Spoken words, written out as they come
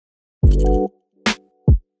Huh.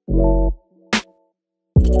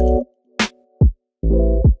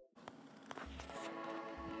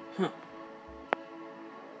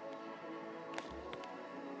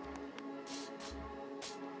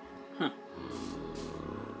 Huh.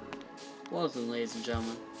 Well then, ladies and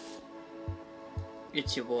gentlemen,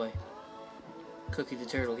 it's your boy, Cookie the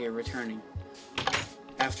Turtle here, returning.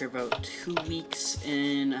 After about 2 weeks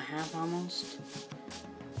and a half almost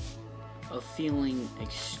of feeling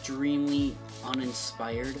extremely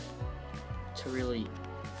uninspired to really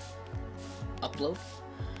upload,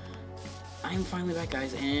 I am finally back,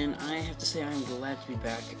 guys, and I have to say I am glad to be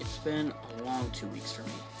back. It's been a long 2 weeks for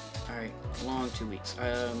me. Alright, a long 2 weeks.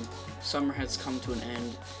 Summer has come to an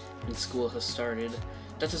end and school has started.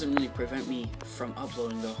 That doesn't really prevent me from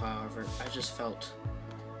uploading though, however. I just felt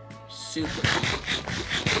super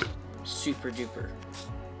duper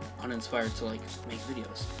uninspired to like make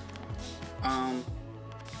videos.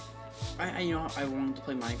 I wanted to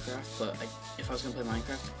play Minecraft, but if I was gonna play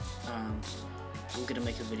Minecraft, I'm gonna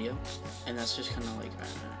make a video, and that's just kind of like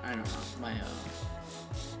I don't know, my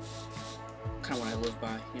kind of what I live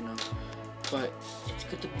by, you know. But it's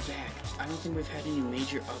good to be back. I don't think we've had any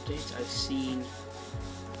major updates. I've seen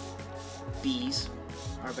bees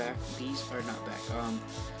are back. Bees are not back.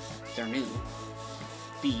 They're new.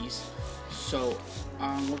 Bees. So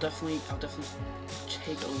I'll definitely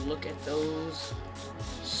take a look at those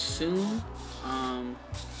soon.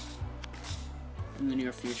 In the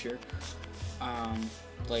near future.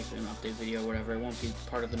 Like an update video or whatever. It won't be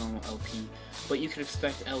part of the normal LP, but you can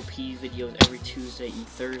expect LP videos every Tuesday and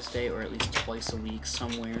Thursday, or at least twice a week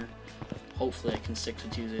somewhere. Hopefully I can stick to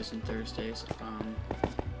Tuesdays and Thursdays.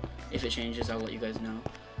 If it changes, I'll let you guys know.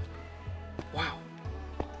 Wow,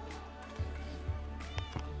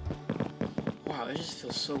 it just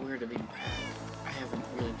feels so weird to be back. I haven't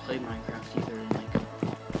really played Minecraft either in like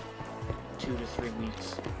 2 to 3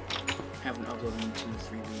 weeks. Haven't uploaded in 2 to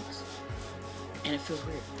 3 weeks. And it feels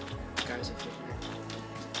weird. Guys, it feels weird.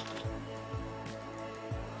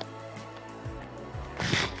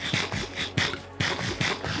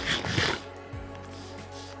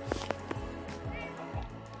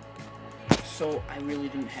 So, I really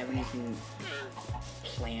didn't have anything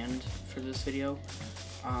planned for this video.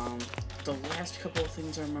 The last couple of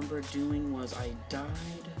things I remember doing was I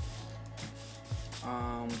died.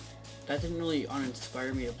 That didn't really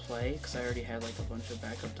uninspire me to play, because I already had like a bunch of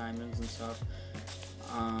backup diamonds and stuff.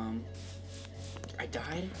 I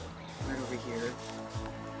died right over here,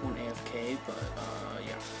 went AFK, but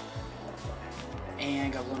yeah. And I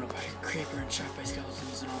got blown up by a creeper and shot by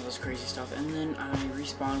skeletons and all this crazy stuff. And then I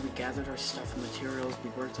respawned, we gathered our stuff and materials,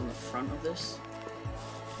 we worked on the front of this.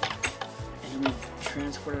 And we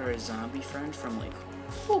transported our zombie friend from like,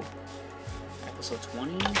 whew, episode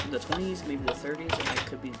 20, the 20s, maybe the 30s, and it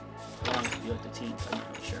could be wrong, could be like the teens, I'm not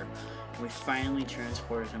really sure. And we finally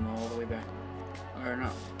transported him all the way back, or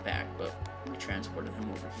not back, but we transported him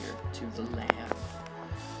over here to the lab.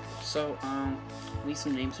 So, leave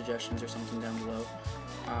some name suggestions or something down below.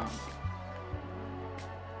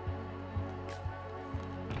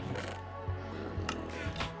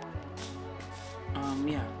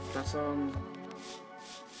 Yeah, that's,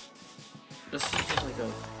 this is just like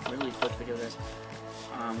a really quick video, guys.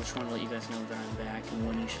 I just want to let you guys know that I'm back and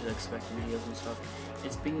when you should expect videos and stuff.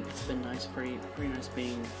 It's been nice, pretty nice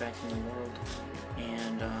being back in the world,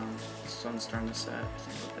 and the sun's starting to set. I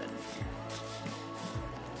think I'll bed in here.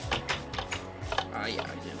 Yeah, I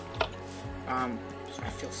do. I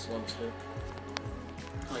feel slow too.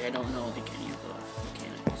 Like I don't know like any of the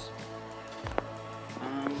mechanics.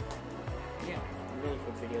 Yeah, really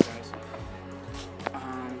quick video, guys.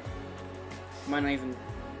 Might not even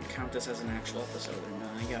count this as an actual episode,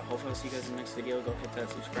 and yeah, hopefully I'll see you guys in the next video. Go hit that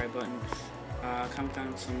subscribe button, comment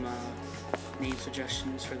down some name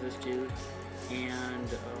suggestions for this dude, and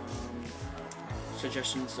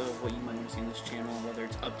suggestions of what you might want to see on this channel, whether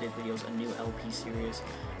it's update videos, a new LP series,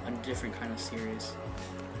 a different kind of series.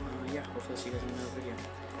 Yeah, hopefully I'll see you guys in another video.